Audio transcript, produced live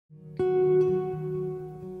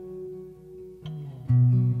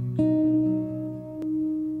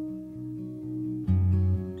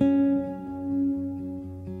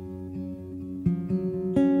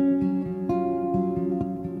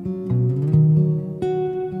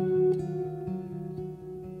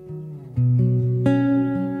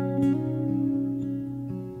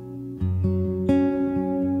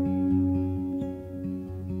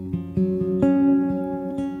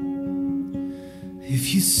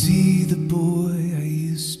see the boy I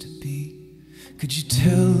used to be, could you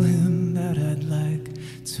tell him that I'd like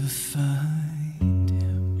to find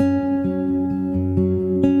him?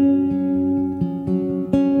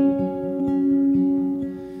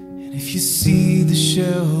 And if you see the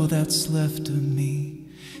shell that's left of me,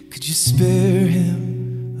 could you spare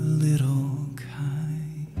him a little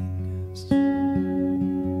kindness?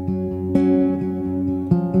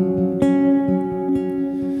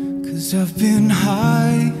 'Cause I've been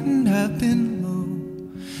high and I've been low,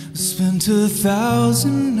 spent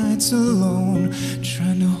 1,000 nights alone,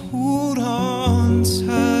 trying to hold on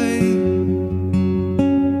tight.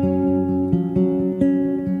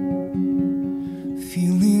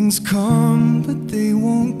 Feelings come but they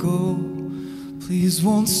won't go. Please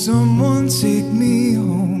won't someone take me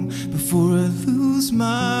home before I lose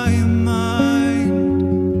my mind?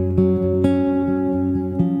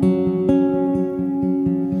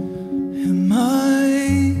 Am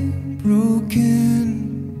I broken?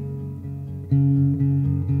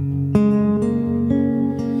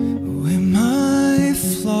 Oh, am I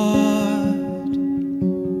flawed?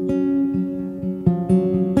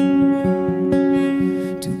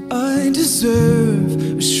 Do I deserve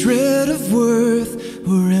a shred of worth,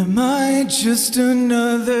 or am I just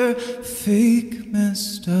another fake,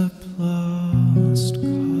 messed up, lost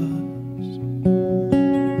cause?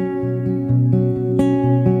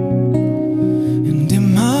 And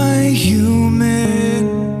am I human?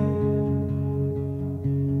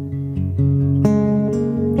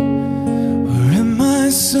 Or am I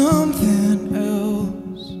something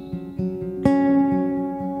else?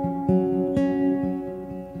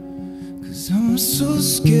 'Cause I'm so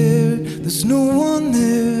scared there's no one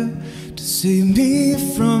there to save me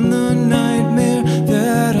from the nightmare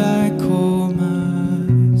that I call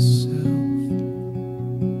myself.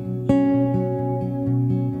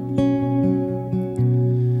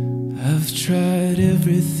 I've tried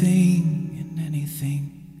everything and anything,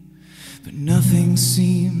 but nothing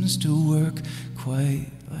seems to work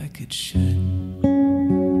quite like it should.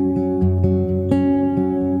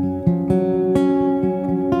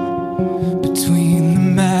 Between the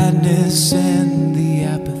madness and the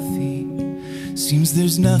apathy, seems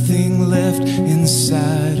there's nothing left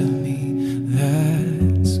inside of me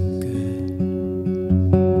that's good.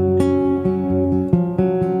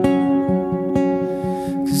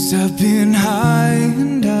 'Cause I've been high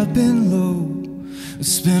and I've been low, I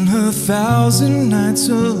spent 1,000 nights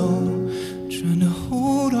alone, trying to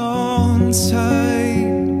hold on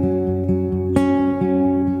tight.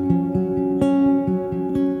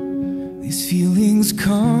 These feelings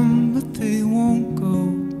come but they won't go.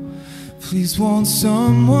 Please won't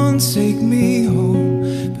someone take me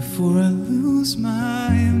home before I lose my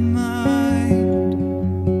mind?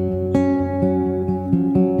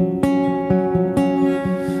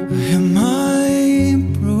 Am I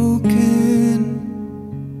broken?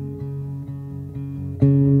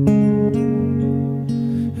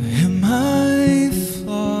 Am I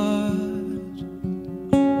flawed?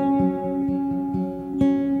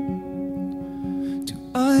 Do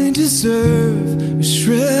I deserve a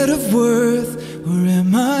shred of worth, or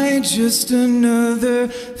am I just another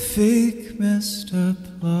fake, messed up,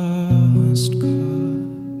 lost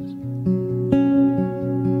cause?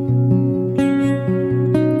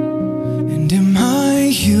 And am I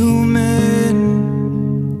human?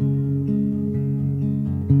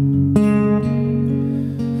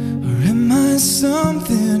 Or am I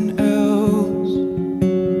something else?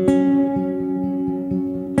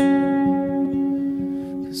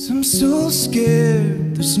 'Cause I'm so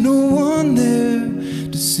scared there's no one there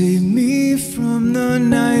to save me from the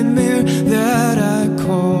nightmare that I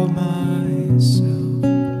call myself.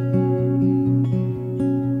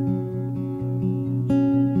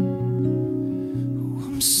 Oh,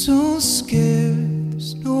 I'm so scared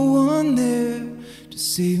there's no one there to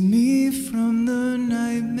save me from the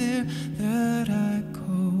nightmare that I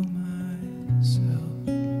call myself.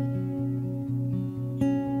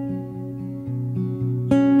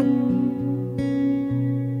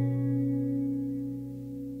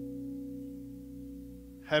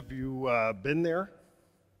 Have you been there?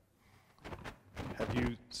 Have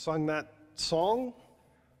you sung that song?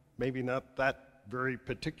 Maybe not that very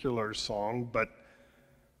particular song, but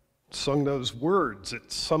sung those words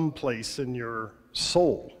at some place in your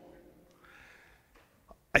soul.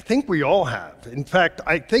 I think we all have. In fact,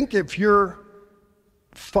 I think if you're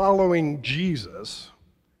following Jesus,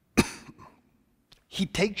 he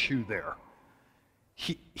takes you there.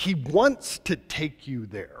 He wants to take you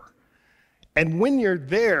there. And when you're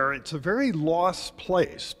there, it's a very lost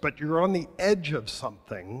place, but you're on the edge of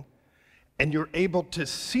something, and you're able to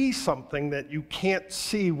see something that you can't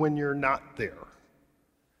see when you're not there.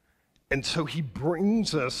 And so he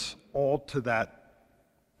brings us all to that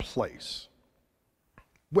place.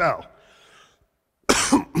 Well,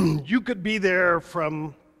 you could be there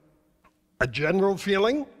from a general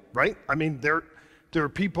feeling, right? I mean, there are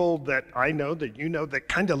people that I know, that you know, that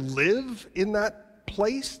kind of live in that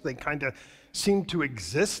place. They kind of seem to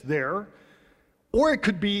exist there. Or it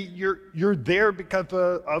could be you're there because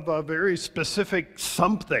of a very specific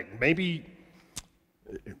something.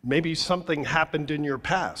 Maybe something happened in your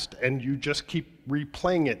past and you just keep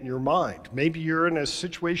replaying it in your mind. Maybe you're in a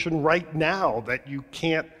situation right now that you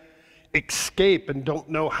can't escape and don't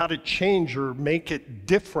know how to change or make it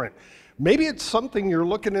different. Maybe it's something you're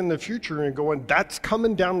looking in the future and going, that's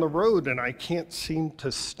coming down the road and I can't seem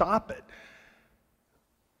to stop it.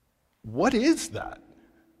 What is that?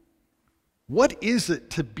 What is it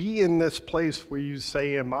to be in this place where you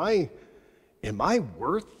say, am I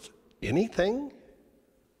worth anything?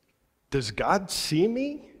 Does God see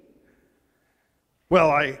me?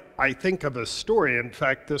 Well, I think of a story. In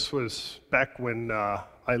fact, this was back when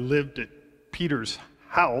I lived at Peter's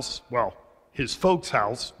house, well, his folks'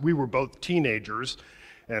 house. We were both teenagers,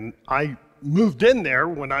 and I moved in there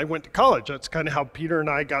when I went to college. That's kind of how Peter and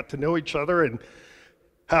I got to know each other, and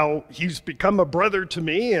how he's become a brother to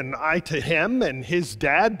me and I to him, and his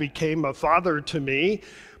dad became a father to me.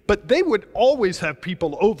 But they would always have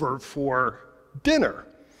people over for dinner.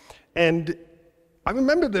 And I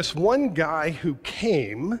remember this one guy who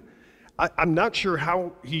came. I'm not sure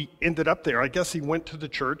how he ended up there. I guess he went to the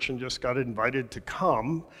church and just got invited to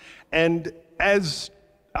come. And as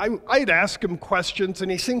I'd ask him questions, and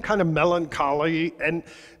he seemed kind of melancholy and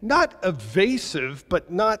not evasive, but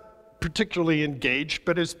not particularly engaged.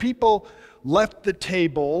 But as people left the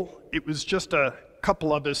table, it was just a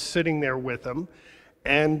couple of us sitting there with him.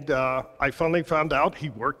 And I finally found out he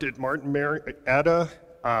worked at Martin Marietta.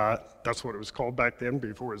 That's what it was called back then,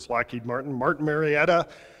 before it was Lockheed Martin. Martin Marietta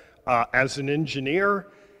as an engineer.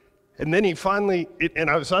 And then he finally, and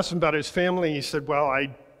I was asking about his family, he said, well,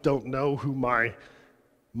 I don't know who my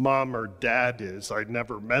mom or dad is. I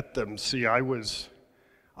never met them. See, I was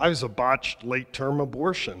a botched late-term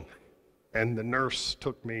abortion, and the nurse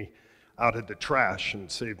took me out of the trash and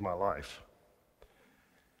saved my life.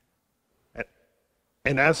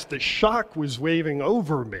 And as the shock was waving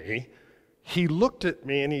over me, he looked at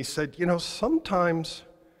me and he said, you know, sometimes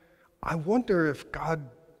I wonder if God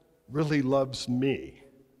really loves me.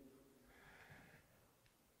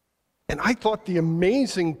 And I thought the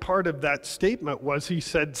amazing part of that statement was he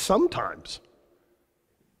said sometimes,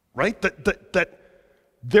 right? That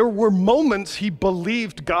there were moments he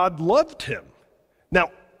believed God loved him.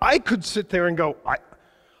 Now, I could sit there and go,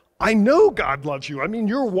 I know God loves you. I mean,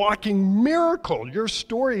 you're a walking miracle. Your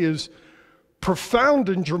story is profound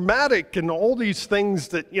and dramatic and all these things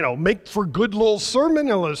that, you know, make for good little sermon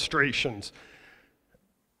illustrations.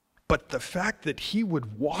 But the fact that he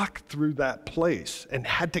would walk through that place and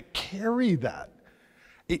had to carry that,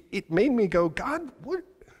 it made me go, God, what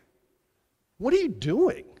are you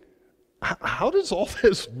doing? How does all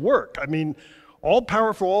this work? I mean, all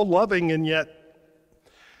powerful, all loving, and yet.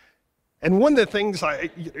 And one of the things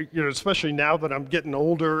especially now that I'm getting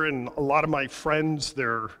older, and a lot of my friends,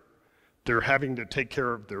 they're having to take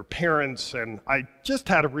care of their parents. And I just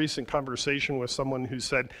had a recent conversation with someone who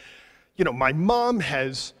said, you know, my mom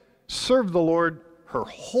has served the Lord her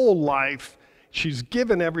whole life. She's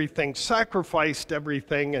given everything, sacrificed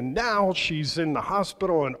everything, and now she's in the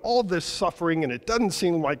hospital and all this suffering, and it doesn't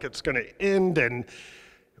seem like it's going to end. And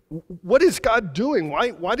what is God doing?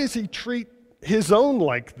 Why does he treat his own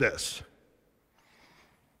like this?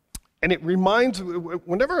 And it reminds,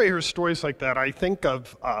 whenever I hear stories like that, I think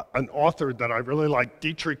of an author that I really like,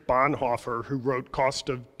 Dietrich Bonhoeffer, who wrote Cost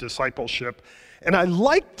of Discipleship. And I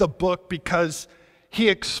like the book because he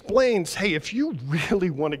explains, hey, if you really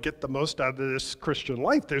want to get the most out of this Christian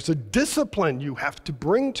life, there's a discipline you have to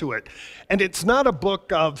bring to it. And it's not a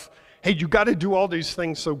book of, hey, you got to do all these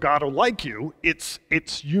things so God will like you. It's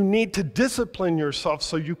you need to discipline yourself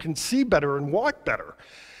so you can see better and walk better.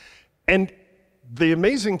 And the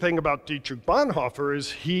amazing thing about Dietrich Bonhoeffer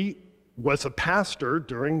is he was a pastor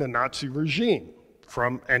during the Nazi regime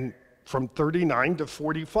from 39 to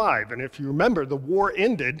 45. And if you remember, the war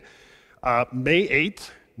ended May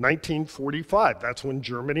 8th, 1945. That's when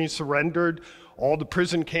Germany surrendered. All the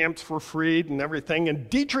prison camps were freed and everything. And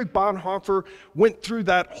Dietrich Bonhoeffer went through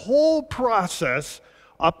that whole process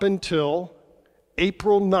up until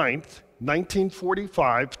April 9th,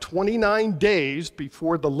 1945, 29 days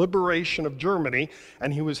before the liberation of Germany,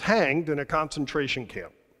 and he was hanged in a concentration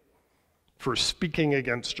camp for speaking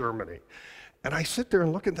against Germany. And I sit there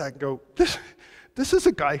and look at that and go, this is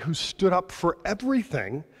a guy who stood up for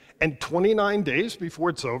everything, and 29 days before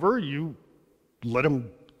it's over, you let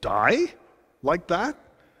him die like that?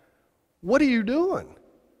 What are you doing?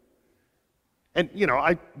 And,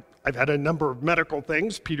 I've had a number of medical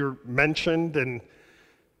things Peter mentioned, and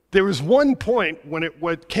there was one point when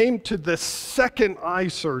it came to the second eye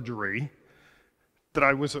surgery that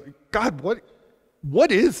I was, God,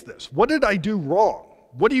 what is this? What did I do wrong?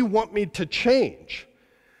 What do you want me to change?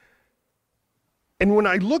 And when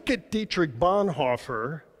I look at Dietrich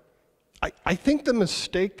Bonhoeffer, I think the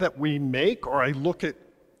mistake that we make, or I look at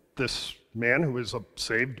this man who is a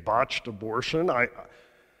saved, botched abortion,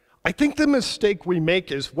 I think the mistake we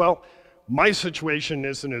make is, well, my situation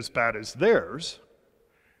isn't as bad as theirs.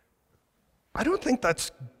 I don't think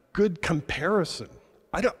that's good comparison.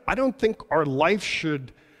 I don't think our life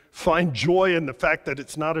should find joy in the fact that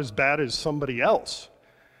it's not as bad as somebody else.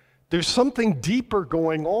 There's something deeper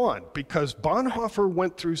going on, because Bonhoeffer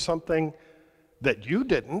went through something that you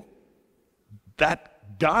didn't.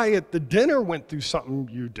 That guy at the dinner went through something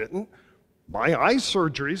you didn't. My eye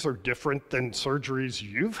surgeries are different than surgeries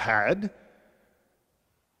you've had,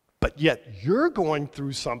 but yet you're going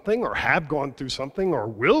through something, or have gone through something, or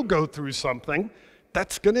will go through something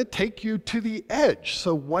that's going to take you to the edge.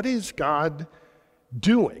 So what is God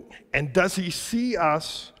doing? And does he see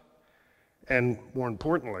us? And more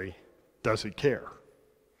importantly, does he care?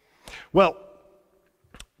 Well,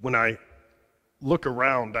 when I look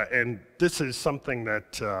around, and this is something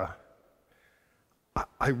that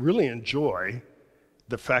I really enjoy,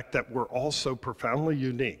 the fact that we're all so profoundly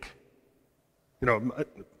unique. A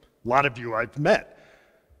lot of you I've met.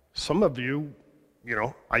 Some of you,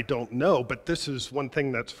 I don't know, but this is one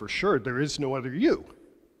thing that's for sure. There is no other you.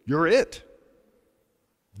 You're it.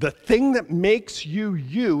 The thing that makes you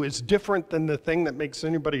you is different than the thing that makes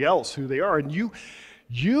anybody else who they are. And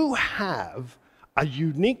you have a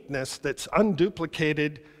uniqueness that's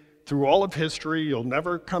unduplicated through all of history. You'll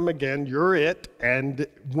never come again. You're it. And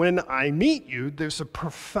when I meet you, there's a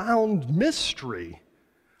profound mystery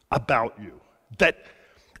about you. That,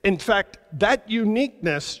 in fact, that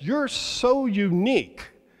uniqueness, you're so unique,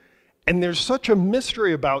 and there's such a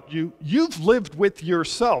mystery about you. You've lived with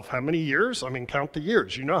yourself how many years? I mean, count the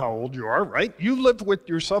years. You know how old you are, right? You lived with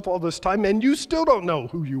yourself all this time, and you still don't know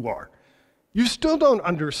who you are. You still don't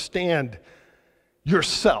understand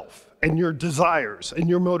yourself and your desires and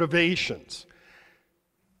your motivations.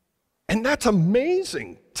 And that's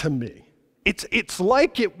amazing to me. It's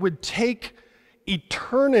like it would take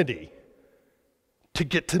eternity to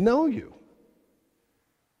get to know you.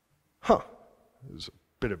 There's a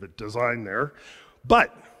bit of a design there.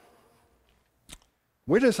 But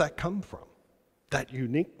where does that come from? That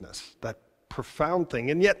uniqueness, that profound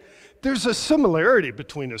thing. And yet there's a similarity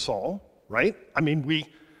between us all, right? I mean, we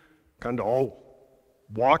kind of all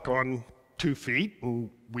walk on 2 feet, and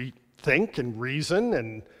we think and reason,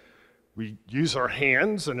 and we use our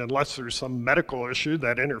hands, and unless there's some medical issue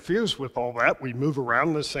that interferes with all that, we move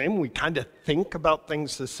around the same. We kind of think about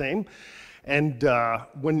things the same. And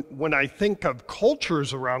when I think of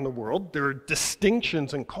cultures around the world, there are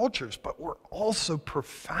distinctions in cultures, but we're also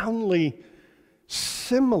profoundly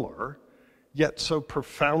similar, yet so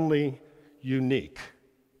profoundly unique.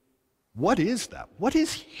 What is that? What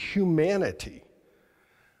is humanity?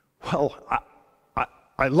 Well,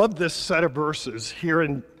 I love this set of verses here,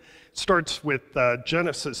 and it starts with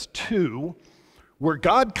Genesis 2, where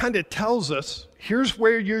God kind of tells us, here's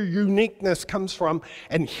where your uniqueness comes from,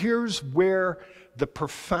 and here's where the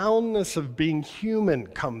profoundness of being human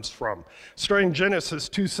comes from. Starting Genesis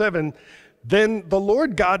 2:7, then the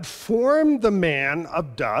Lord God formed the man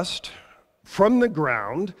of dust from the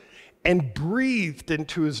ground and breathed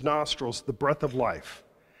into his nostrils the breath of life,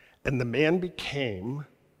 and the man became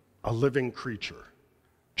a living creature.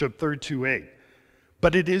 Job 32:8.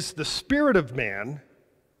 But it is the spirit of man.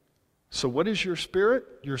 So what is your spirit?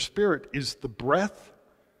 Your spirit is the breath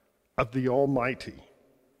of the Almighty.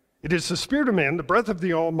 It is the spirit of man, the breath of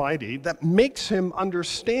the Almighty, that makes him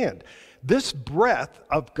understand. This breath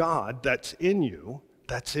of God that's in you,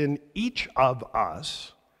 that's in each of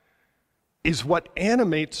us, is what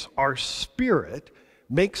animates our spirit,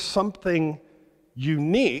 makes something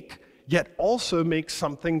unique, yet also makes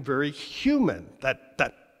something very human, that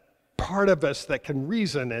part of us that can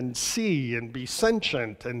reason and see and be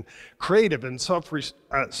sentient and creative and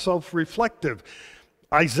self-reflective.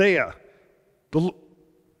 Isaiah,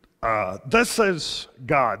 thus says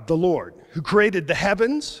God, the Lord, who created the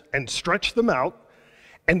heavens and stretched them out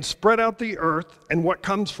and spread out the earth and what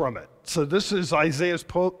comes from it. So this is Isaiah's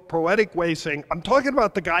poetic way saying, I'm talking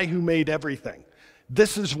about the guy who made everything.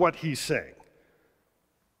 This is what he's saying.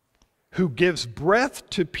 who gives breath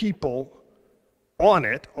to people on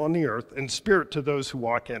it, on the earth, and spirit to those who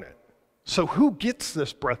walk in it. So who gets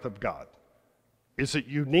this breath of God? Is it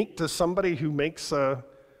unique to somebody who makes a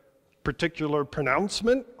particular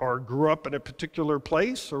pronouncement or grew up in a particular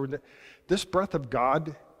place? Or this breath of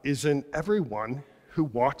God is in everyone who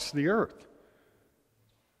walks the earth.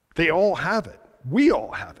 They all have it. We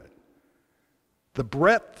all have it. The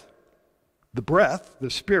breath, the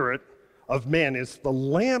spirit of man is the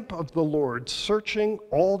lamp of the Lord searching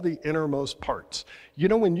all the innermost parts. You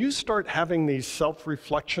know, when you start having these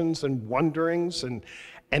self-reflections and wonderings and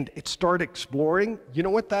start exploring, you know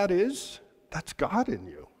what that is? That's God in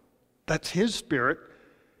you. That's his spirit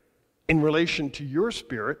in relation to your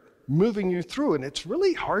spirit moving you through. And it's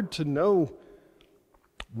really hard to know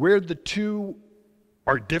where the two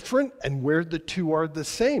are different and where the two are the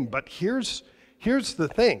same. But here's the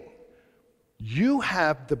thing. You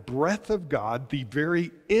have the breath of God, the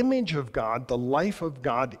very image of God, the life of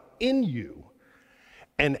God in you.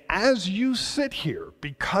 And as you sit here,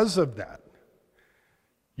 because of that,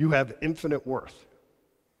 you have infinite worth.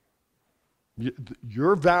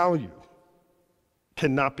 Your value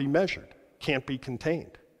cannot be measured, can't be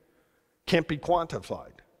contained, can't be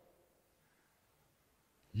quantified.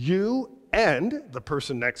 You and the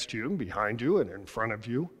person next to you, behind you, and in front of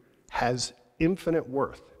you has infinite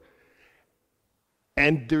worth.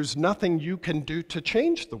 And there's nothing you can do to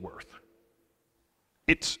change the worth.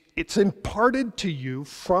 It's imparted to you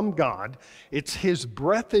from God. It's his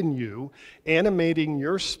breath in you, animating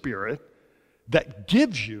your spirit, that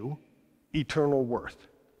gives you eternal worth.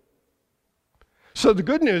 So the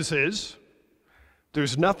good news is,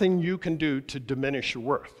 there's nothing you can do to diminish your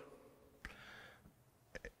worth.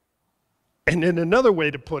 And in another way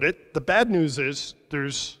to put it, the bad news is,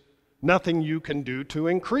 there's nothing you can do to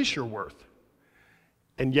increase your worth.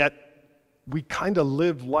 And yet, we kind of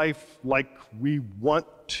live life like we want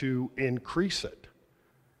to increase it.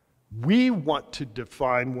 We want to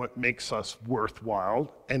define what makes us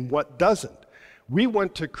worthwhile and what doesn't. We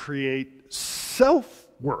want to create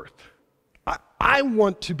self-worth. I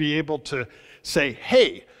want to be able to say,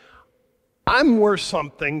 hey, I'm worth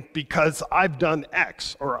something because I've done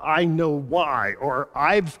X, or I know Y, or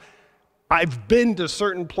I've been to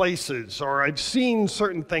certain places, or I've seen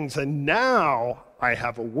certain things, and now I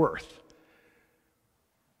have a worth.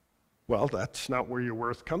 Well, that's not where your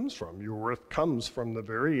worth comes from. Your worth comes from the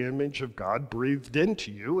very image of God breathed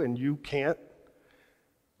into you, and you can't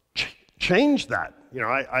change that. You know,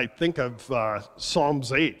 I think of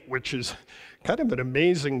Psalms 8, which is kind of an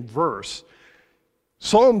amazing verse.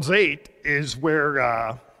 Psalms 8 is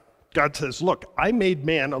where God says, look, I made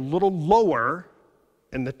man a little lower,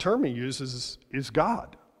 and the term he uses is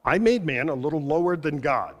God. I made man a little lower than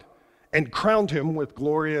God and crowned him with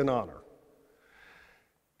glory and honor.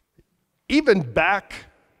 Even back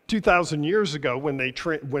 2,000 years ago, when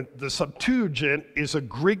the Septuagint is a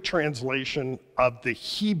Greek translation of the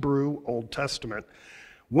Hebrew Old Testament,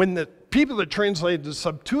 when the people that translated the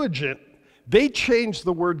Septuagint, they changed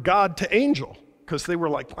the word God to angel, because they were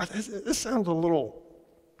like, what? This sounds a little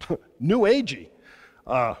new agey.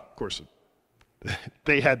 Of course,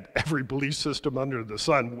 they had every belief system under the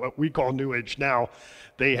sun. What we call New Age now,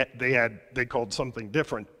 they called something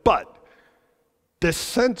different. But this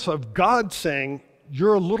sense of God saying,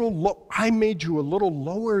 you're a little I made you a little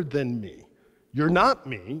lower than me. You're not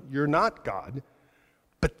me, you're not God,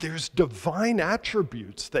 but there's divine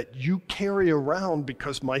attributes that you carry around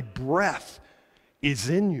because my breath is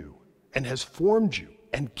in you and has formed you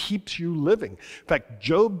and keeps you living. In fact,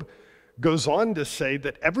 Job goes on to say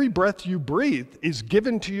that every breath you breathe is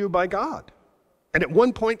given to you by God. And at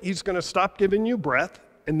one point, he's going to stop giving you breath,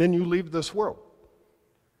 and then you leave this world.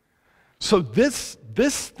 So this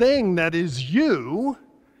thing that is you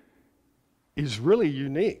is really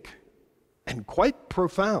unique and quite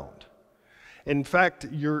profound. In fact,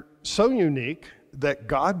 you're so unique that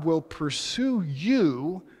God will pursue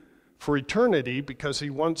you for eternity because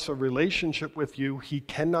he wants a relationship with you he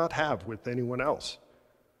cannot have with anyone else.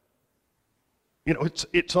 You know,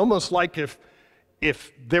 it's almost like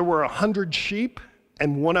if there were 100 sheep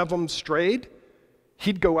and one of them strayed,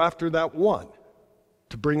 he'd go after that one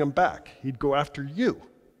to bring him back. He'd go after you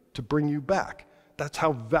to bring you back. That's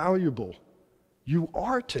how valuable you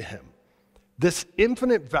are to him. This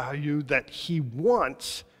infinite value that he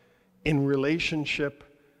wants in relationship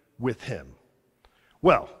with him.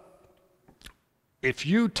 Well, if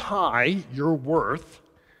you tie your worth,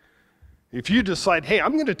 if you decide, hey,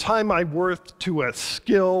 I'm going to tie my worth to a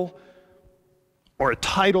skill or a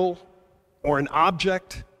title or an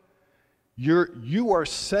object, you are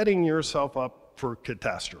setting yourself up for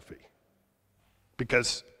catastrophe.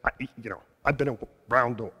 because I've been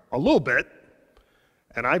around a little bit,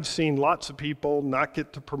 and I've seen lots of people not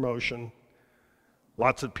get the promotion,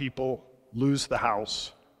 lots of people lose the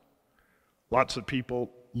house, lots of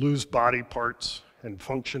people lose body parts and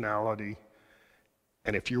functionality.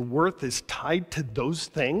 And if your worth is tied to those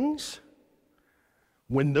things,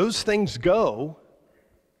 when those things go,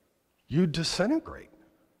 you disintegrate.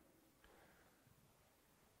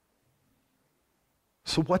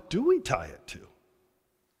 So what do we tie it to?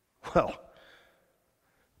 Well,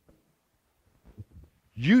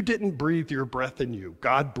 you didn't breathe your breath in you.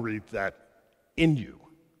 God breathed that in you.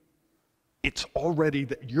 It's already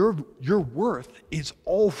that your worth is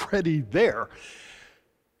already there.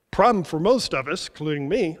 Problem for most of us, including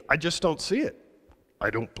me, I just don't see it.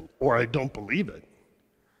 I don't believe it.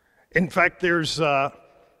 In fact, there's a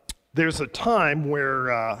time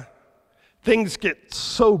where things get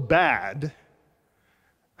so bad,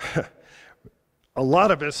 a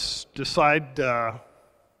lot of us decide, I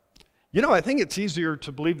think it's easier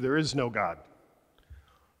to believe there is no God.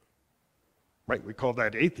 Right? We call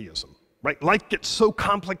that atheism. Right? Life gets so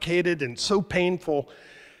complicated and so painful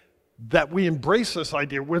that we embrace this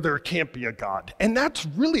idea where there can't be a God. And that's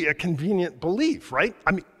really a convenient belief, right?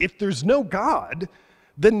 I mean, if there's no God,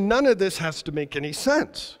 then none of this has to make any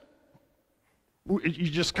sense. You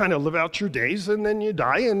just kind of live out your days and then you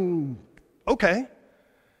die and okay.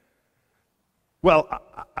 Well,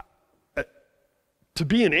 to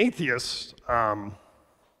be an atheist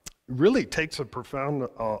really takes a profound,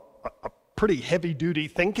 a pretty heavy-duty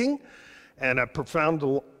thinking and a profound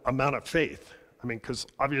amount of faith. I mean, because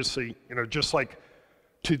obviously, just like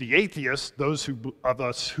to the atheists, those of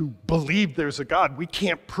us who believe there's a God, we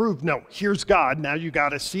can't prove, no, here's God, now you got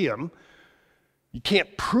to see him. You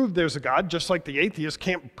can't prove there's a God, just like the atheist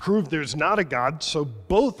can't prove there's not a God, so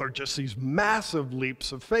both are just these massive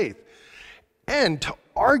leaps of faith. And to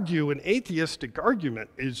argue an atheistic argument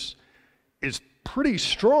is pretty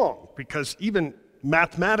strong, because even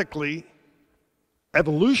mathematically,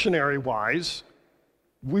 evolutionary-wise,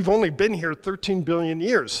 we've only been here 13 billion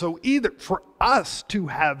years. So either for us to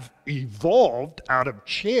have evolved out of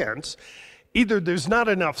chance, either there's not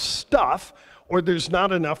enough stuff or there's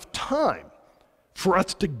not enough time for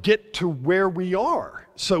us to get to where we are.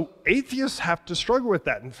 So atheists have to struggle with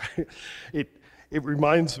that. In fact, it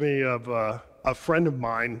reminds me of a friend of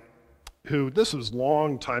mine who, this was a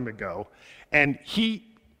long time ago, and he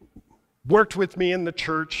worked with me in the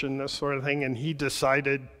church and this sort of thing, and he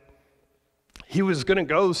decided he was going to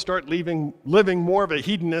go start living more of a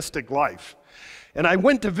hedonistic life. And I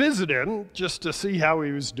went to visit him just to see how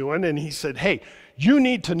he was doing, and he said, "Hey, you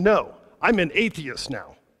need to know, I'm an atheist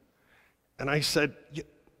now." And I said,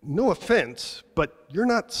 "No offense, but you're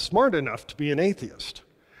not smart enough to be an atheist."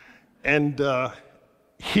 And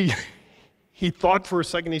he thought for a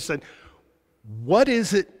second, he said, "What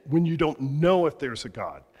is it when you don't know if there's a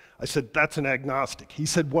God?" I said, "That's an agnostic." He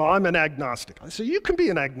said, "Well, I'm an agnostic." I said, "You can be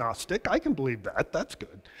an agnostic. I can believe that. That's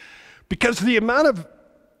good." Because the amount of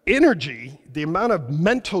energy, the amount of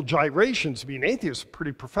mental gyrations being atheist is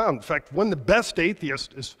pretty profound. In fact, one of the best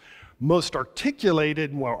atheists is most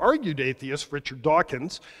articulated and well-argued atheist, Richard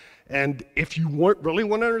Dawkins. And if you really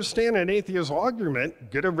want to understand an atheist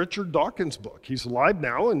argument, get a Richard Dawkins book. He's alive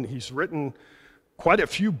now, and he's written quite a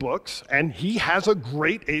few books, and he has a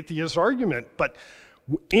great atheist argument. But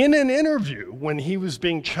in an interview, when he was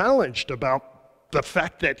being challenged about the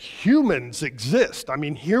fact that humans exist, I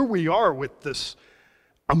mean, here we are with this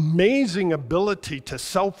amazing ability to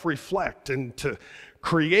self-reflect and to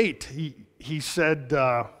create. He said,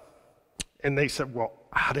 and they said, "Well,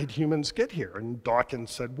 how did humans get here?" And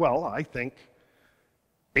Dawkins said, "Well, I think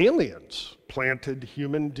aliens planted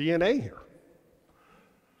human DNA here."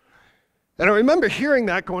 And I remember hearing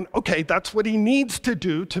that going, okay, that's what he needs to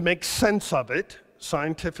do to make sense of it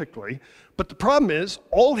scientifically. But the problem is,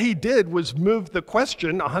 all he did was move the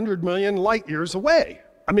question 100 million light years away.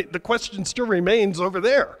 I mean, the question still remains over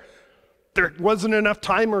there. There wasn't enough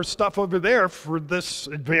time or stuff over there for this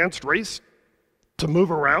advanced race to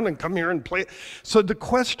move around and come here and play. So the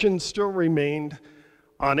question still remained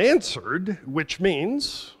unanswered, which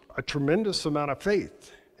means a tremendous amount of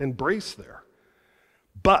faith embraced there.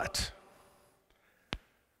 But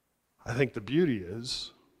I think the beauty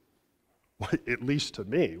is, at least to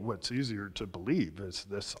me, what's easier to believe is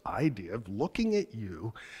this idea of looking at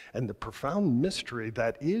you and the profound mystery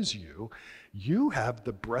that is you. You have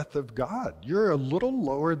the breath of God. You're a little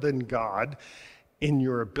lower than God in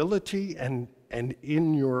your ability and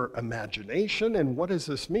in your imagination. And what does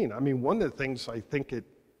this mean? I mean, one of the things I think it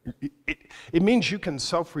means you can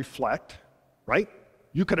self-reflect, right?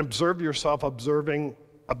 You can observe yourself observing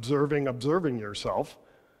observing yourself,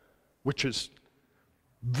 which is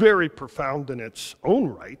very profound in its own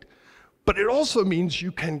right, but it also means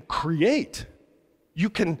you can create. You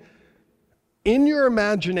can, in your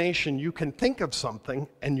imagination, you can think of something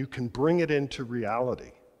and you can bring it into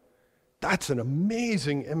reality. That's an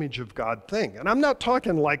amazing image of God thing. And I'm not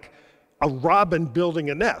talking like a robin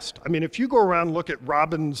building a nest. I mean, if you go around and look at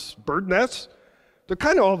robins' bird nests, they're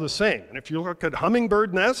kind of all the same. And if you look at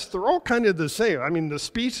hummingbird nests, they're all kind of the same. I mean, the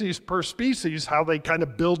species per species, how they kind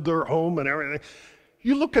of build their home and everything.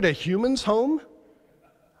 You look at a human's home,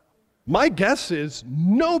 my guess is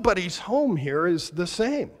nobody's home here is the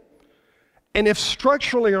same. And if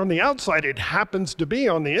structurally on the outside it happens to be,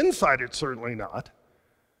 on the inside it's certainly not.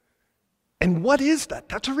 And what is that?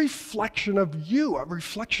 That's a reflection of you, a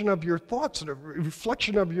reflection of your thoughts, and a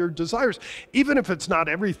reflection of your desires. Even if it's not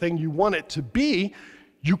everything you want it to be,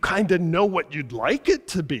 you kind of know what you'd like it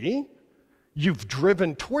to be. You've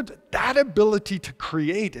driven towards it. That ability to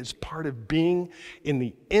create is part of being in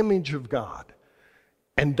the image of God.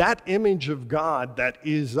 And that image of God that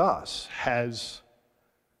is us has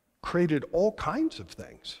created all kinds of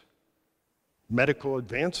things. Medical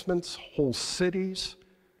advancements, whole cities.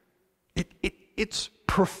 It's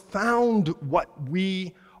profound what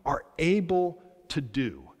we are able to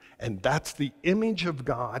do. And that's the image of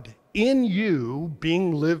God in you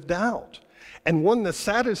being lived out. And one of the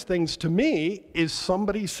saddest things to me is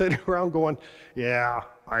somebody sitting around going, yeah,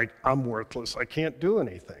 I'm worthless. I can't do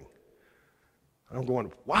anything. I'm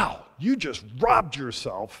going, wow, you just robbed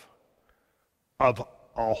yourself of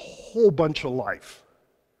a whole bunch of life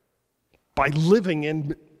by living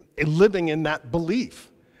in that belief.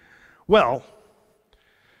 Well,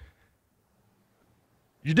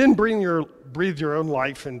 you didn't breathe your own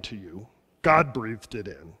life into you. God breathed it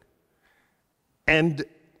in. And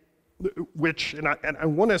I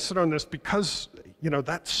want to sit on this because,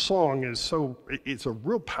 that song it's a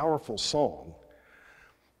real powerful song.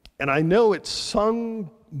 And I know it's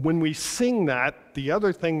sung, when we sing that, the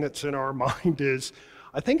other thing that's in our mind is,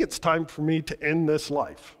 I think it's time for me to end this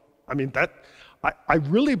life. I mean, I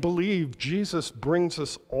really believe Jesus brings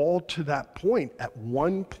us all to that point at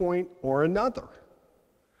one point or another.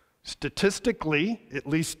 Statistically, at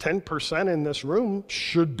least 10% in this room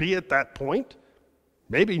should be at that point.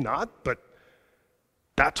 Maybe not, but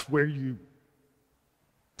that's where you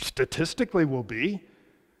statistically will be.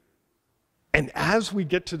 And as we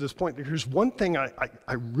get to this point, here's one thing I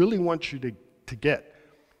really want you to get.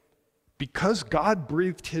 Because God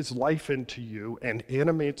breathed his life into you and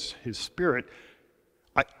animates his spirit,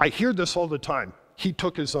 I hear this all the time. He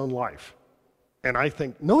took his own life. And I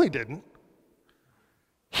think, no, he didn't.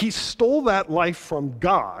 He stole that life from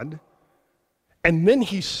God, and then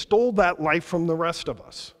he stole that life from the rest of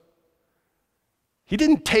us. He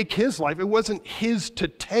didn't take his life. It wasn't his to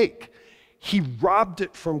take. He robbed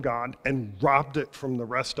it from God and robbed it from the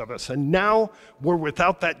rest of us. And now we're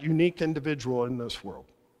without that unique individual in this world.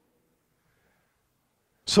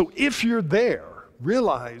 So if you're there,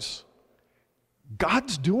 realize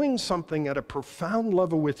God's doing something at a profound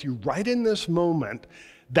level with you right in this moment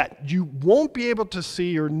that you won't be able to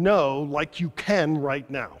see or know like you can right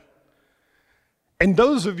now. And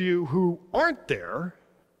those of you who aren't there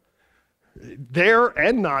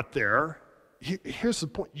and not there, here's the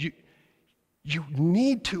point. You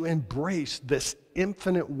need to embrace this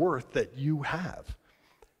infinite worth that you have.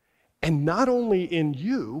 And not only in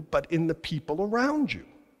you, but in the people around you.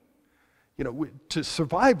 To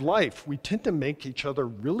survive life, we tend to make each other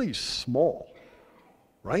really small,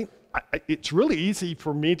 right? It's really easy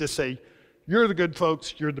for me to say, you're the good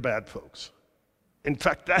folks, you're the bad folks. In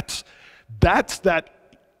fact, that's that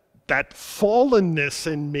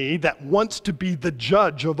fallenness in me that wants to be the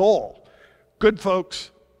judge of all. Good folks,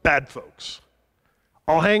 bad folks.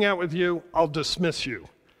 I'll hang out with you, I'll dismiss you.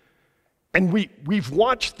 And we've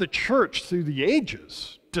watched the church through the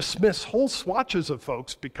ages dismiss whole swatches of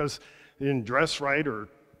folks because they didn't dress right or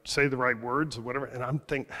say the right words or whatever. And I'm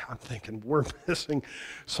thinking we're missing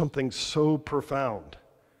something so profound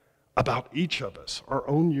about each of us, our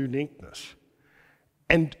own uniqueness.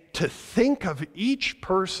 And to think of each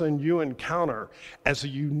person you encounter as a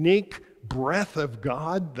unique breath of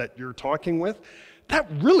God that you're talking with, that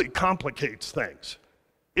really complicates things.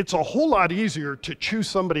 It's a whole lot easier to choose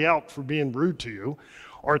somebody out for being rude to you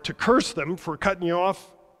or to curse them for cutting you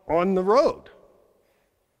off on the road.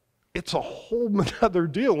 It's a whole other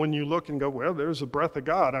deal when you look and go, well, there's a breath of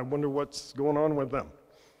God. I wonder what's going on with them.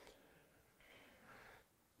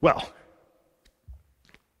 Well,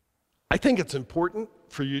 I think it's important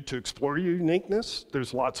for you to explore your uniqueness.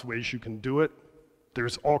 There's lots of ways you can do it.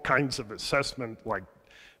 There's all kinds of assessment like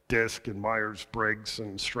DISC and Myers-Briggs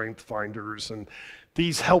and Strength Finders, and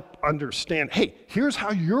these help understand, hey, here's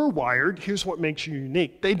how you're wired, here's what makes you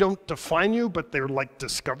unique. They don't define you, but they're like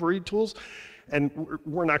discovery tools. And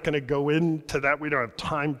we're not going to go into that. We don't have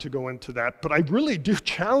time to go into that. But I really do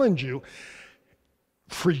challenge you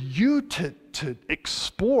for you to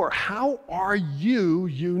explore, how are you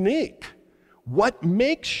unique? What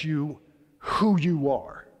makes you who you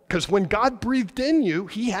are? Because when God breathed in you,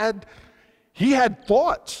 he had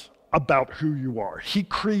thoughts about who you are. He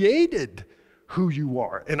created who you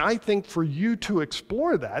are. And I think for you to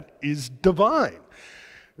explore that is divine.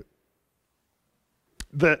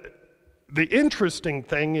 The interesting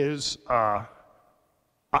thing is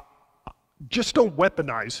just don't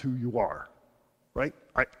weaponize who you are, right?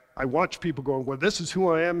 I watch people going, well, this is who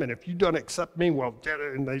I am, and if you don't accept me, well,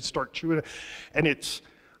 and they start chewing it. And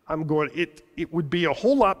I'm going, it would be a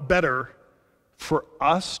whole lot better for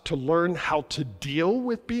us to learn how to deal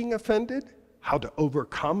with being offended, how to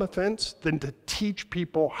overcome offense, than to teach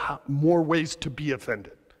people more ways to be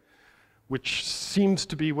offended, which seems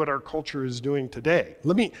to be what our culture is doing today.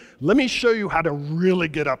 Let me show you how to really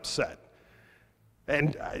get upset.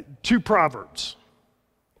 And 2 Proverbs.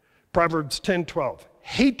 Proverbs 10:12.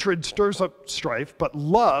 Hatred stirs up strife, but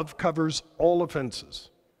love covers all offenses.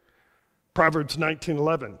 Proverbs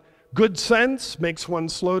 19:11. Good sense makes one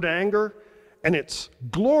slow to anger, and it's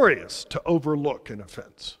glorious to overlook an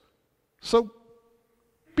offense. So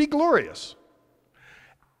be glorious.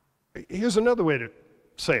 Here's another way to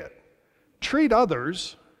say it. Treat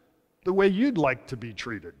others the way you'd like to be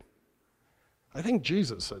treated. I think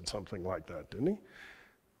Jesus said something like that, didn't he?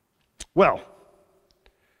 Well,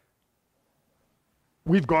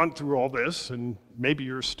 we've gone through all this, and maybe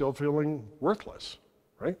you're still feeling worthless,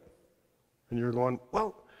 right? And you're going,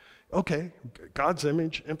 well, okay, God's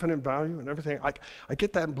image, infinite value, and everything. I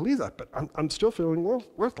get that and believe that, but I'm still feeling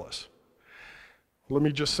worthless. Let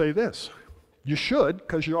me just say this. You should,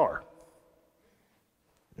 because you are.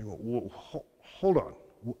 You go, well, hold on.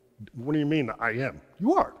 What do you mean I am?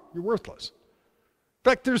 You are. You're worthless. In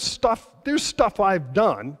fact, there's stuff I've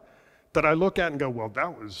done that I look at and go, well,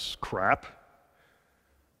 that was crap.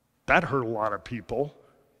 That hurt a lot of people.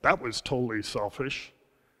 That was totally selfish.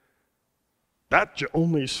 That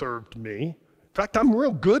only served me. In fact, I'm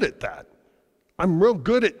real good at that. I'm real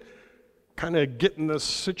good at kind of getting the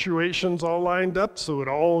situations all lined up so it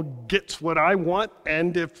all gets what I want.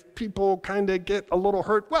 And if people kind of get a little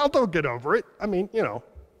hurt, well, they'll get over it. I mean, you know,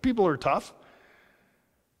 people are tough.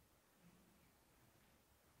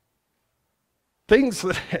 Things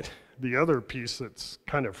that, the other piece that's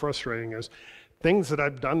kind of frustrating is things that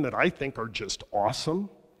I've done that I think are just awesome,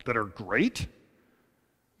 that are great.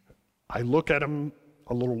 I look at them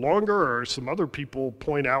a little longer, or some other people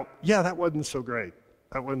point out, yeah, that wasn't so great.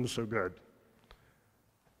 That wasn't so good.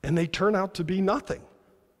 And they turn out to be nothing.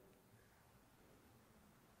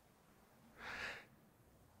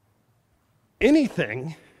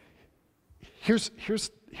 Anything, here's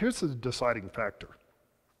the deciding factor.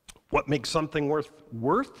 What makes something worth,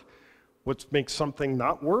 what makes something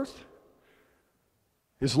not worth,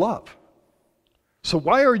 is love. So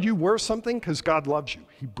why are you worth something? Because God loves you.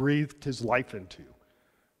 He breathed his life into you.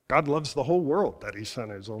 God loves the whole world that he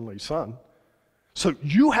sent his only son. So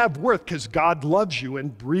you have worth because God loves you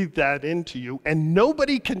and breathed that into you, and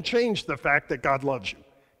nobody can change the fact that God loves you.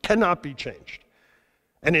 Cannot be changed.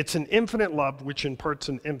 And it's an infinite love which imparts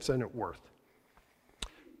an infinite worth.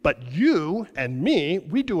 But you and me,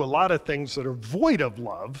 we do a lot of things that are void of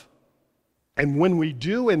love, and when we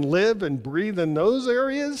do and live and breathe in those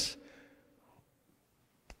areas,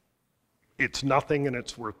 it's nothing and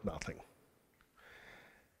it's worth nothing.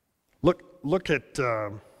 Look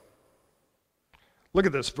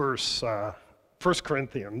at this verse, 1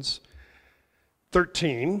 Corinthians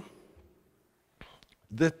 13.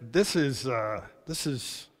 This is an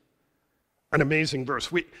amazing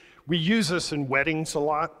verse. We use this in weddings a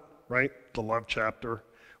lot, right? The love chapter,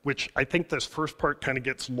 which I think this first part kind of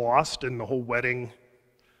gets lost in the whole wedding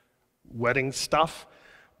stuff.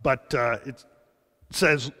 But it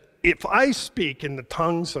says, if I speak in the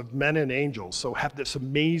tongues of men and angels, so have this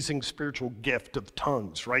amazing spiritual gift of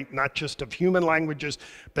tongues, right? Not just of human languages,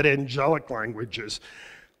 but angelic languages,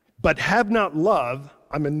 but have not love,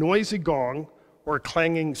 I'm a noisy gong or a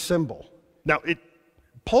clanging cymbal. Now,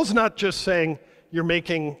 Paul's not just saying you're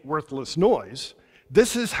making worthless noise.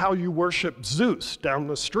 This is how you worship Zeus down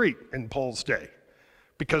the street in Paul's day,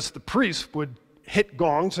 because the priests would hit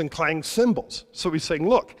gongs and clang cymbals. So he's saying,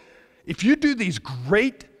 look, if you do these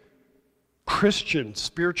great Christian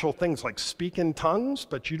spiritual things like speak in tongues,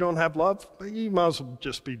 but you don't have love, you might as well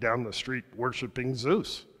just be down the street worshiping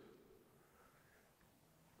Zeus.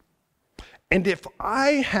 And if I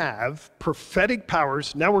have prophetic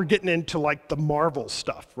powers, now we're getting into like the Marvel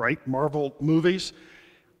stuff, right? Marvel movies.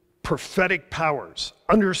 Prophetic powers,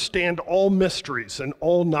 understand all mysteries and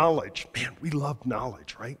all knowledge. Man, we love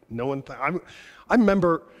knowledge, right? I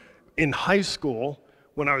remember in high school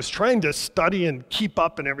when I was trying to study and keep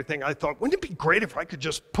up and everything, I thought, wouldn't it be great if I could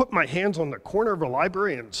just put my hands on the corner of a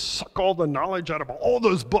library and suck all the knowledge out of all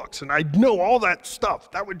those books and I'd know all that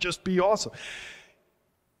stuff. That would just be awesome.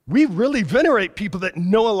 We really venerate people that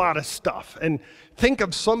know a lot of stuff and think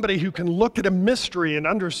of somebody who can look at a mystery and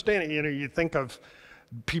understand it. You know, you think of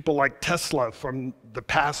people like Tesla from the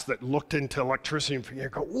past that looked into electricity and you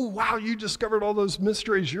go, oh, wow, you discovered all those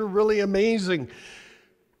mysteries. You're really amazing.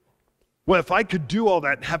 Well, if I could do all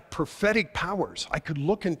that and have prophetic powers, I could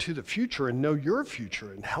look into the future and know your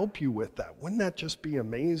future and help you with that. Wouldn't that just be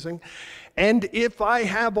amazing? And if I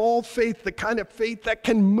have all faith, the kind of faith that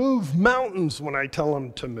can move mountains when I tell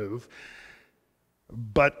them to move,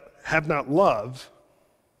 but have not love,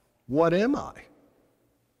 what am I?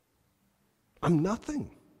 I'm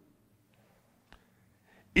nothing.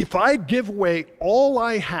 If I give away all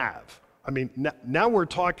I have, I mean, now we're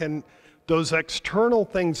talking those external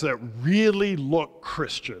things that really look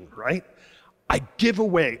Christian, right? I give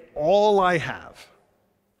away all I have,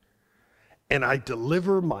 and I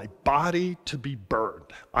deliver my body to be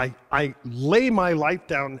burned. I lay my life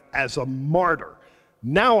down as a martyr.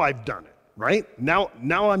 Now I've done it, right? Now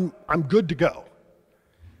I'm good to go.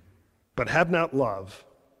 But have not love,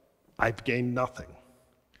 I've gained nothing.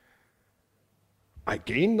 I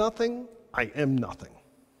gain nothing, I am nothing.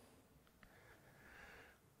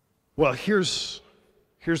 Well, here's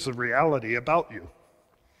the reality about you.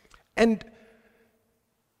 And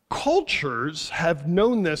cultures have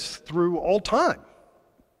known this through all time.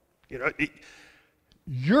 You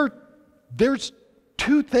know, there's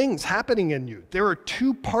two things happening in you. There are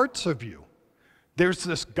two parts of you. There's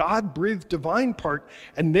this God-breathed divine part,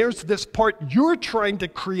 and there's this part you're trying to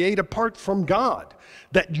create apart from God,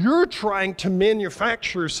 that you're trying to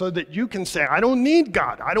manufacture so that you can say, I don't need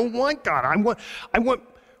God, I don't want God, I want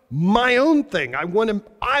my own thing. I want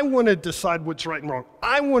to decide what's right and wrong.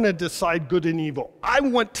 I want to decide good and evil. I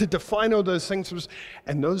want to define all those things.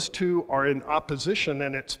 And those two are in opposition,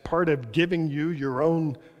 and it's part of giving you your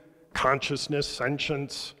own consciousness,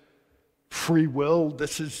 sentience, free will.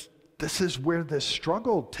 This is where this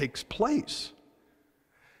struggle takes place.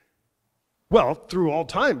 Well, through all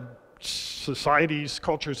time, societies,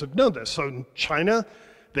 cultures have known this. So in China,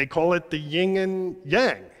 they call it the yin and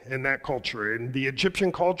yang in that culture. In the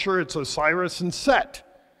Egyptian culture, it's Osiris and Set.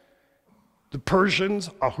 The Persians,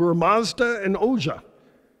 Ahura Mazda and Oja.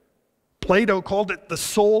 Plato called it the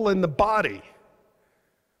soul and the body.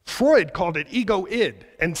 Freud called it ego-id.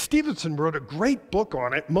 And Stevenson wrote a great book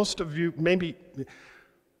on it. Most of you maybe, a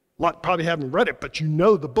lot probably haven't read it, but you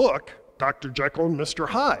know the book, Dr. Jekyll and Mr.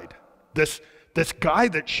 Hyde. This guy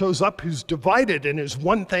that shows up who's divided and is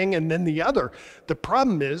one thing and then the other. The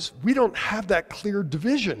problem is we don't have that clear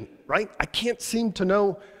division, right? I can't seem to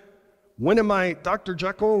know when am I Dr.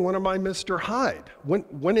 Jekyll and when am I Mr. Hyde?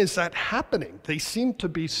 When is that happening? They seem to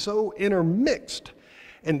be so intermixed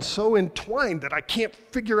and so entwined that I can't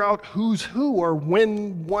figure out who's who or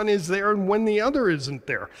when one is there and when the other isn't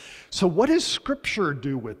there. So what does Scripture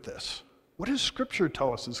do with this? What does Scripture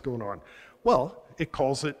tell us is going on? Well, it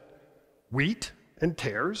calls it wheat and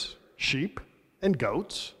tares, sheep and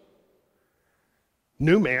goats,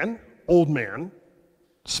 new man, old man,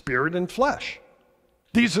 spirit and flesh.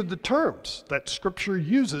 These are the terms that Scripture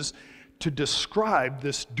uses to describe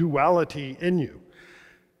this duality in you.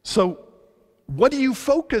 So what do you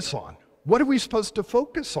focus on? What are we supposed to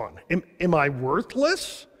focus on? Am I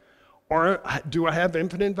worthless, or do I have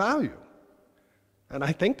infinite value? And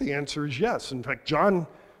I think the answer is yes. In fact, John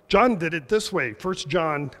did it this way, 1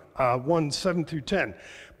 John 1, 7 through 10.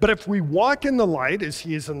 But if we walk in the light as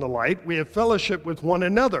he is in the light, we have fellowship with one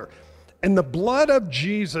another. And the blood of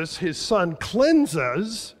Jesus, his son,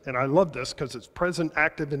 cleanses, and I love this because it's present,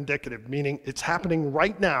 active, indicative, meaning it's happening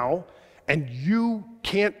right now and you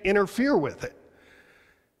can't interfere with it.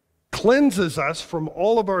 Cleanses us from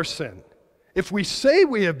all of our sin. If we say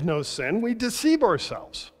we have no sin, we deceive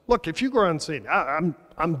ourselves. Look, if you go around saying,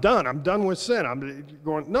 I'm done with sin, I'm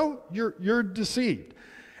going, no, you're deceived.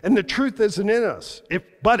 And the truth isn't in us.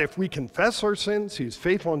 But if we confess our sins, he's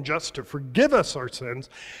faithful and just to forgive us our sins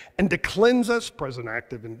and to cleanse us, present,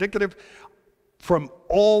 active, indicative, from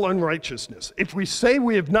all unrighteousness. If we say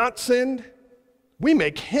we have not sinned, we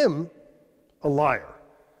make him a liar,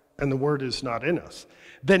 and the word is not in us.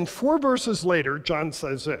 Then 4 verses later, John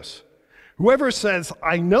says this, whoever says,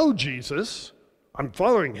 I know Jesus, I'm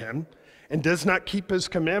following him, and does not keep his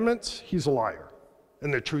commandments, he's a liar,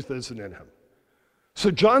 and the truth isn't in him. So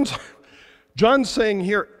John's saying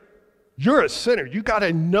here, you're a sinner. You got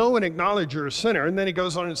to know and acknowledge you're a sinner. And then he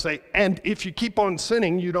goes on and say, and if you keep on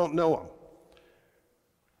sinning, you don't know him.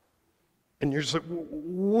 And you're just like,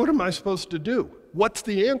 what am I supposed to do? What's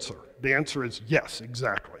the answer? The answer is yes,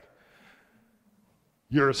 exactly.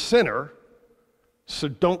 You're a sinner, so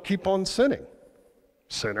don't keep on sinning,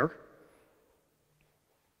 sinner.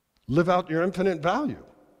 Live out your infinite value,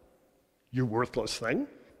 you worthless thing.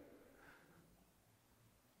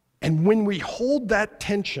 And when we hold that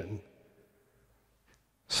tension,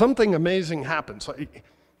 something amazing happens.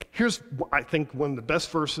 Here's, I think, one of the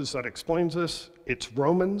best verses that explains this. It's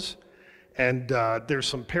Romans, and there's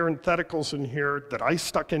some parentheticals in here that I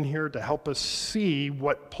stuck in here to help us see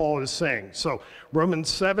what Paul is saying. So Romans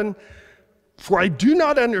 7, for I do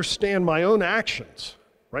not understand my own actions.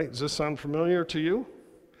 Right? Does this sound familiar to you?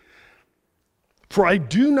 For I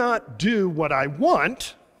do not do what I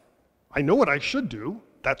want. I know what I should do.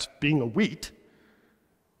 That's being a wheat.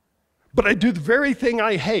 But I do the very thing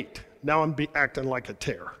I hate. Now I'm acting like a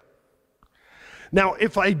tare. Now,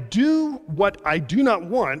 if I do what I do not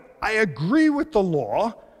want, I agree with the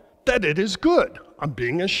law that it is good. I'm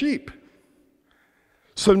being a sheep.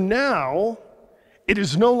 So now, it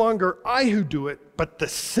is no longer I who do it, but the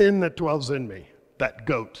sin that dwells in me, that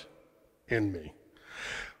goat in me.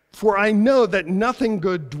 For I know that nothing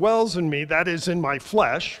good dwells in me, that is in my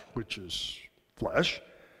flesh, which is flesh.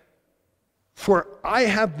 For I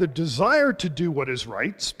have the desire to do what is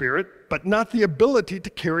right, spirit, but not the ability to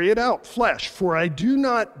carry it out, flesh. For I do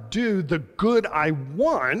not do the good I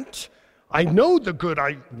want. I know the good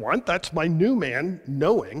I want, that's my new man,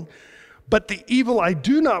 knowing. But the evil I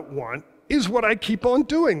do not want is what I keep on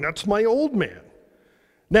doing, that's my old man.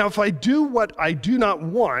 Now, if I do what I do not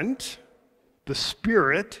want, the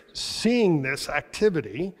spirit, seeing this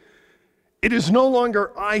activity, it is no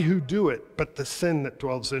longer I who do it, but the sin that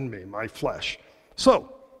dwells in me, my flesh.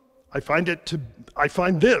 So, I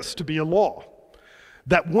find this to be a law,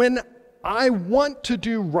 that when I want to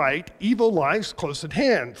do right, evil lies close at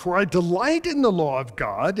hand. For I delight in the law of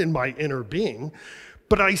God in my inner being,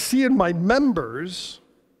 but I see in my members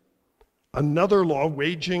another law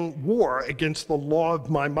waging war against the law of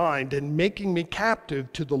my mind and making me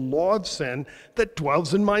captive to the law of sin that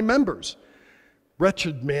dwells in my members.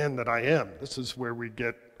 Wretched man that I am. This is where we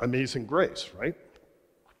get amazing grace, right?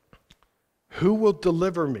 Who will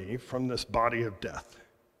deliver me from this body of death?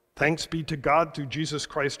 Thanks be to God through Jesus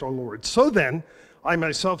Christ our Lord. So then, I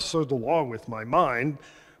myself serve the law with my mind,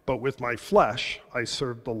 but with my flesh I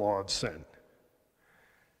serve the law of sin.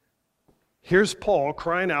 Here's Paul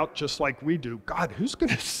crying out just like we do, God, who's going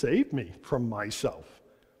to save me from myself?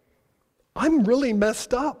 I'm really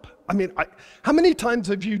messed up. I mean, how many times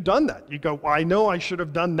have you done that? You go, well, I know I should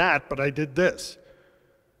have done that, but I did this.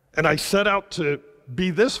 And I set out to be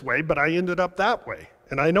this way, but I ended up that way.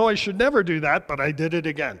 And I know I should never do that, but I did it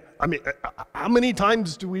again. I mean, how many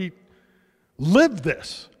times do we live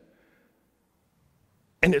this?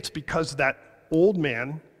 And it's because that old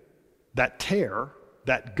man, that tare,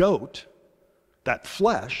 that goat, that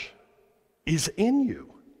flesh is in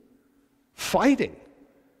you, fighting,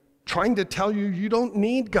 trying to tell you you don't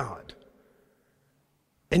need God.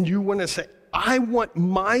 And you want to say, I want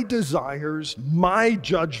my desires, my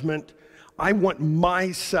judgment, I want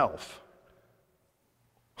myself.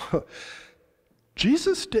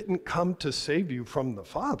 Jesus didn't come to save you from the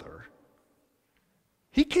Father.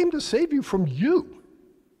 He came to save you from you.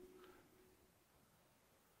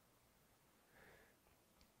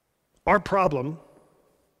 Our problem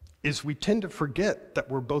is we tend to forget that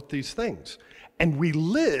we're both these things. And we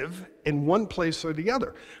live in one place or the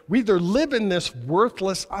other. We either live in this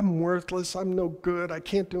worthless, I'm no good, I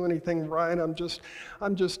can't do anything right, I'm just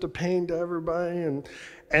a pain to everybody.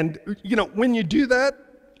 And you know, when you do that,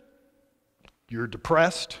 you're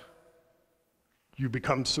depressed, you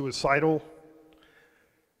become suicidal,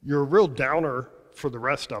 you're a real downer for the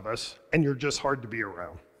rest of us, and you're just hard to be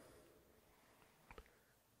around.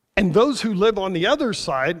 And those who live on the other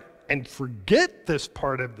side and forget this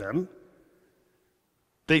part of them,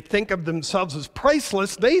 they think of themselves as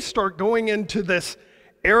priceless, they start going into this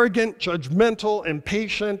arrogant, judgmental,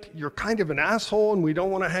 impatient, you're kind of an asshole and we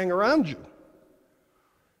don't want to hang around you.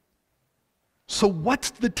 So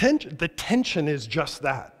what's the tension? The tension is just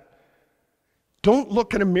that. Don't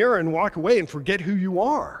look in a mirror and walk away and forget who you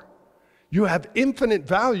are. You have infinite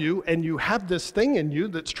value, and you have this thing in you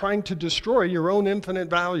that's trying to destroy your own infinite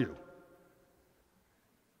value.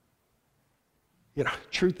 You know,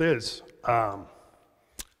 truth is, I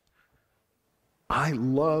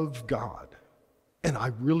love God. and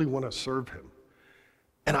I really want to serve him.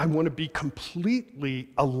 And I want to be completely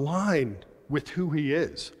aligned with who he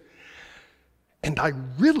is. And I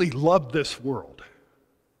really love this world.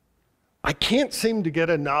 I can't seem to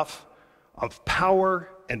get enough of power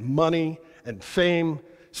and money and fame,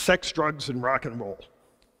 sex, drugs, and rock and roll.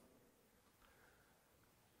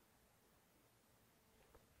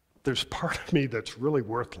 There's part of me that's really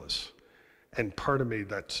worthless, and part of me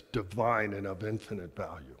that's divine and of infinite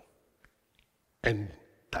value. And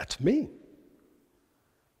that's me.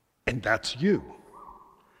 And that's you.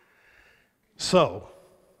 So,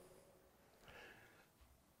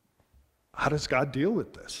 how does God deal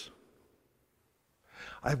with this?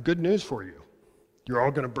 I have good news for you. You're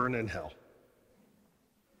all going to burn in hell.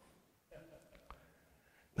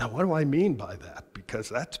 Now, what do I mean by that? Because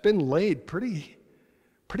that's been laid pretty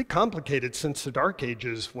complicated since the Dark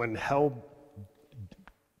Ages, when hell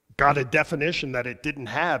got a definition that it didn't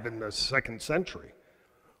have in the 2nd century.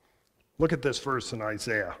 Look at this verse in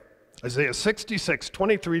Isaiah. Isaiah 66,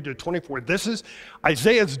 23 to 24. This is,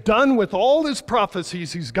 Isaiah's done with all his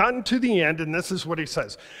prophecies. He's gotten to the end, and this is what he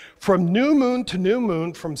says. From new moon to new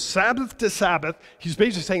moon, from Sabbath to Sabbath, he's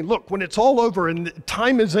basically saying, look, when it's all over and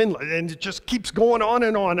time is endless, and it just keeps going on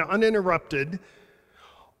and on, uninterrupted,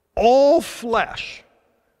 all flesh,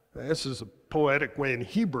 this is a poetic way in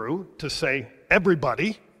Hebrew to say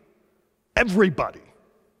everybody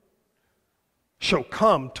shall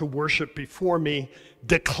come to worship before me,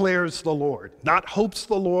 declares the Lord. Not hopes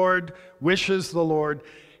the Lord, wishes the Lord.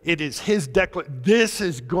 It is his declaration. This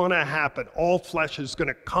is going to happen. All flesh is going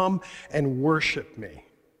to come and worship me.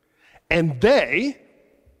 And they,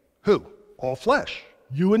 who? All flesh,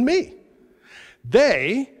 you and me.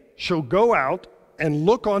 They shall go out and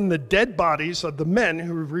look on the dead bodies of the men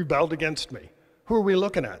who have rebelled against me. Who are we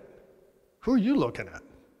looking at? Who are you looking at?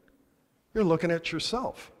 You're looking at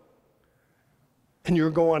yourself. And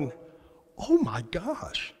you're going, oh my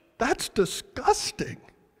gosh, that's disgusting.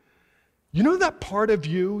 You know that part of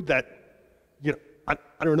you that, I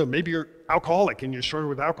don't know, maybe you're alcoholic and you're struggle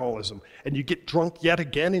with alcoholism, and you get drunk yet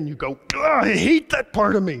again and you go, I hate that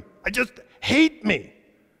part of me. I just hate me.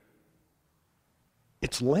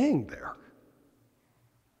 It's laying there.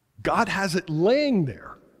 God has it laying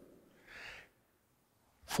there.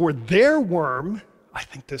 For their worm, I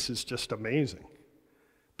think this is just amazing.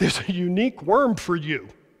 There's a unique worm for you.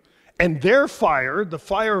 And their fire, the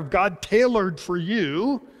fire of God tailored for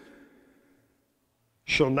you,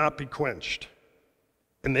 shall not be quenched.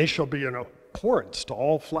 And they shall be an abhorrence to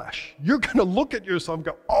all flesh. You're going to look at yourself and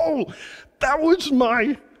go, oh, that was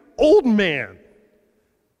my old man.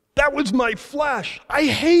 That was my flesh. I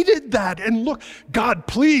hated that. And look, God,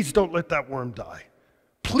 please don't let that worm die.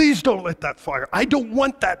 Please don't let that fire. I don't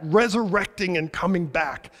want that resurrecting and coming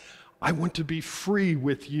back. I want to be free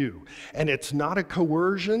with you. And it's not a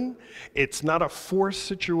coercion. It's not a forced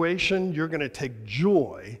situation. You're going to take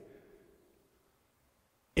joy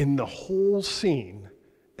in the whole scene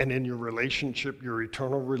and in your relationship, your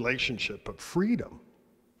eternal relationship of freedom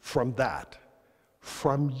from that,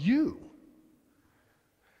 from you.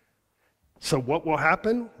 So what will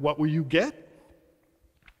happen? What will you get?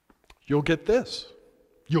 You'll get this.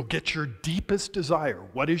 You'll get your deepest desire.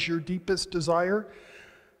 What is your deepest desire?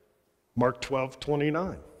 Mark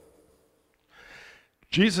 12:29.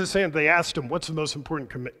 Jesus answered, they asked him, what's the most important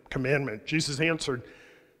commandment? Jesus answered,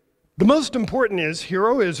 the most important is, hear,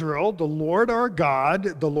 O Israel, the Lord our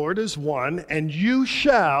God, the Lord is one, and you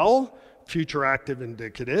shall, future active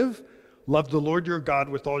indicative, love the Lord your God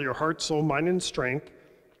with all your heart, soul, mind, and strength.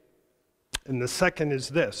 And the second is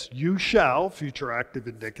this, you shall, future active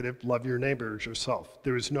indicative, love your neighbor as yourself.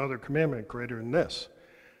 There is no other commandment greater than this.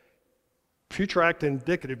 Future active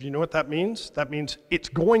indicative, you know what that means? That means it's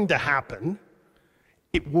going to happen.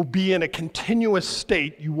 It will be in a continuous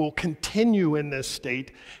state. You will continue in this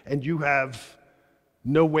state, and you have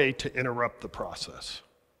no way to interrupt the process.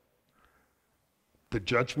 The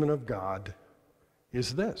judgment of God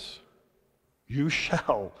is this. You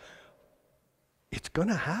shall. It's going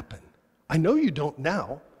to happen. I know you don't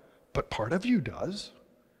now, but part of you does.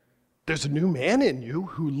 There's a new man in you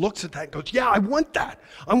who looks at that and goes, yeah, I want that.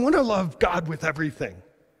 I want to love God with everything.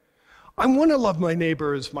 I want to love my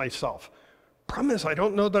neighbor as myself. Problem is, I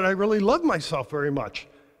don't know that I really love myself very much.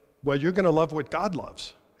 Well, you're going to love what God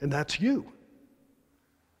loves, and that's you.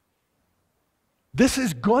 This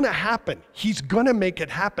is going to happen. He's going to make it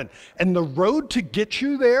happen. And the road to get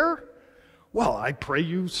you there, well, I pray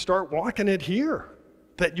you start walking it here,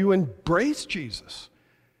 that you embrace Jesus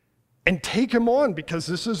and take him on, because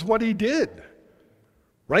this is what he did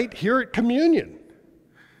right here at communion.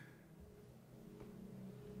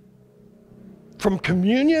 From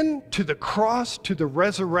communion to the cross to the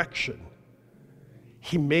resurrection,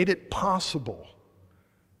 he made it possible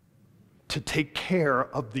to take care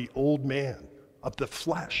of the old man, of the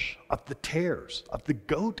flesh, of the tares, of the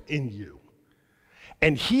goat in you.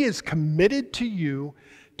 And he is committed to you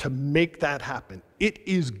to make that happen. It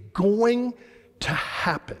is going to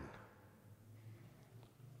happen.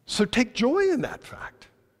 So take joy in that fact.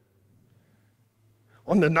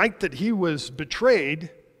 On the night that he was betrayed,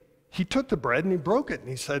 he took the bread and he broke it and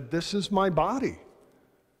he said, "This is my body,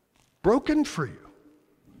 broken for you.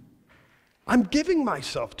 I'm giving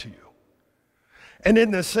myself to you." And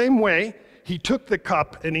in the same way, he took the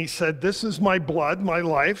cup and he said, "This is my blood, my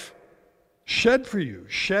life, shed for you,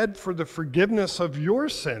 shed for the forgiveness of your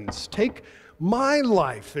sins. Take my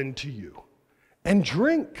life into you and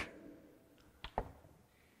drink."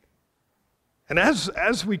 And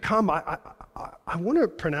as we come, I want to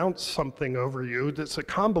pronounce something over you that's a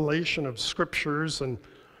combination of scriptures and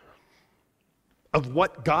of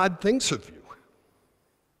what God thinks of you.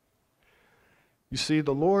 You see,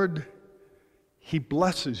 the Lord, he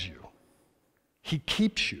blesses you. He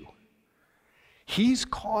keeps you. He's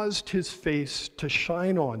caused his face to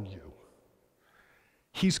shine on you.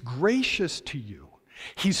 He's gracious to you.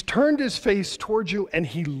 He's turned his face towards you, and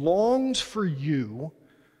he longs for you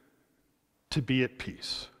to be at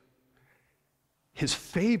peace. His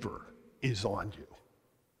favor is on you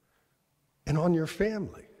and on your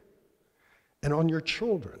family and on your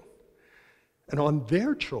children and on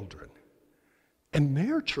their children and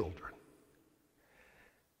their children.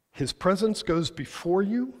 His presence goes before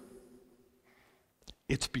you.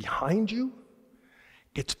 It's behind you.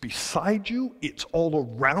 It's beside you. It's all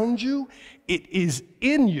around you. It is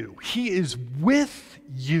in you. He is with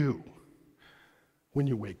you when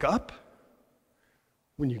you wake up,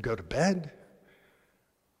 when you go to bed,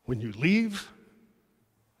 when you leave,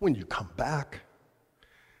 when you come back,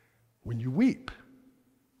 when you weep,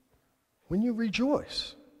 when you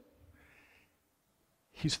rejoice.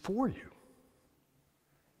 He's for you.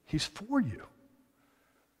 He's for you.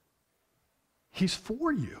 He's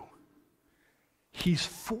for you. He's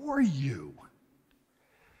for you.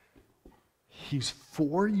 He's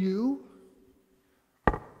for you.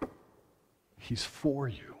 He's for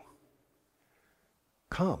you.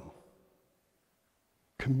 Come.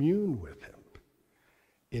 Commune with him.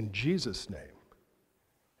 In Jesus' name,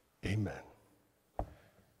 amen.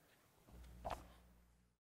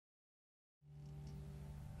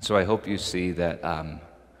 So I hope you see that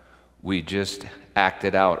we just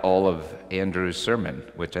acted out all of Andrew's sermon,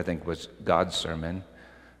 which I think was God's sermon,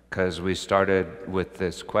 because we started with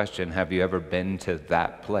this question, have you ever been to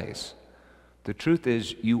that place? The truth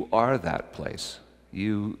is, you are that place.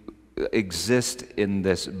 You exist in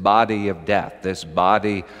this body of death, this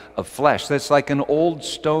body of flesh. That's like an old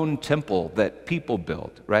stone temple that people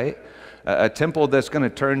build, right? A temple that's going to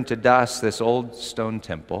turn to dust, this old stone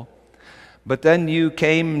temple. But then you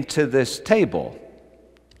came to this table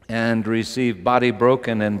and received body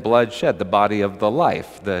broken and blood shed, the body of the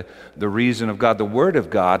life, the reason of God, the Word of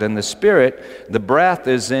God, and the Spirit, the breath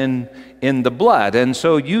is in the blood. And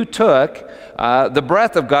so you took the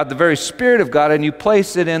breath of God, the very Spirit of God, and you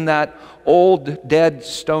placed it in that old dead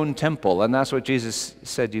stone temple. And that's what Jesus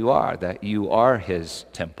said you are, that you are his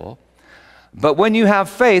temple. But when you have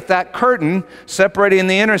faith, that curtain separating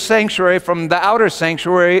the inner sanctuary from the outer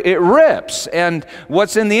sanctuary, it rips. And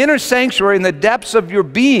what's in the inner sanctuary, in the depths of your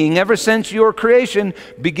being, ever since your creation,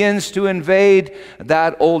 begins to invade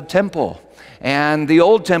that old temple. And the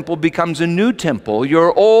old temple becomes a new temple.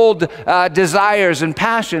 Your old desires and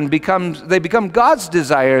passion become God's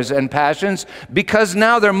desires and passions, because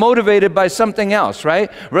now they're motivated by something else,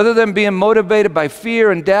 right? Rather than being motivated by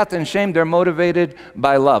fear and death and shame, they're motivated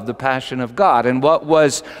by love, the passion of God. And what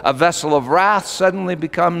was a vessel of wrath suddenly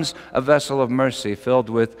becomes a vessel of mercy,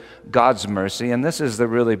 filled with God's mercy. And this is the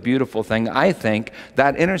really beautiful thing, I think.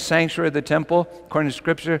 That inner sanctuary of the temple, according to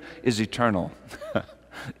Scripture, is eternal.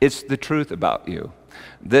 It's the truth about you.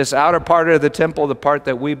 This outer part of the temple, the part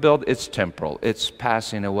that we build, it's temporal. It's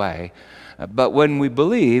passing away. But when we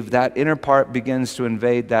believe, that inner part begins to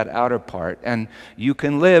invade that outer part. And you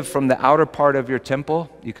can live from the outer part of your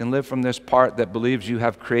temple. You can live from this part that believes you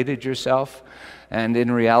have created yourself. And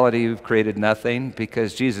in reality, you've created nothing,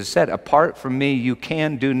 because Jesus said, apart from me, you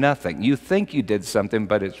can do nothing. You think you did something,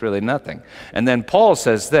 but it's really nothing. And then Paul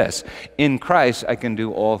says this, in Christ, I can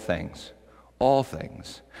do all things. All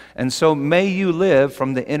things. And so may you live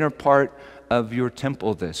from the inner part of your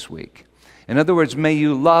temple this week. In other words, may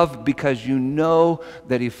you love because you know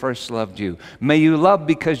that he first loved you. May you love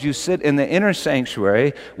because you sit in the inner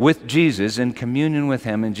sanctuary with Jesus in communion with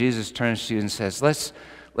him, and Jesus turns to you and says, let's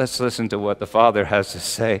let's listen to what the Father has to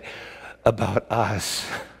say about us.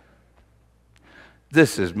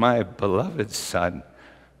 This is my beloved Son,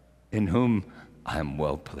 in whom I am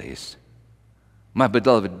well pleased. My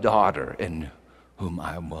beloved daughter, in whom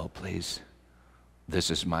I am well pleased. This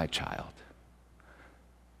is my child.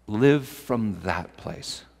 Live from that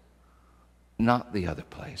place, not the other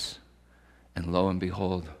place. And lo and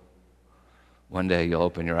behold, one day you'll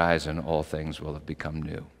open your eyes and all things will have become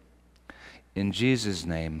new. In Jesus'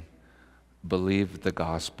 name, believe the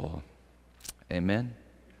gospel. Amen.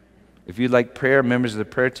 If you'd like prayer, members of the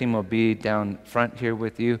prayer team will be down front here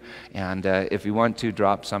with you. And if you want to,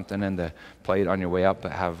 drop something in the plate on your way out.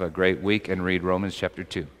 But have a great week and read Romans chapter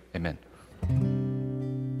 2. Amen.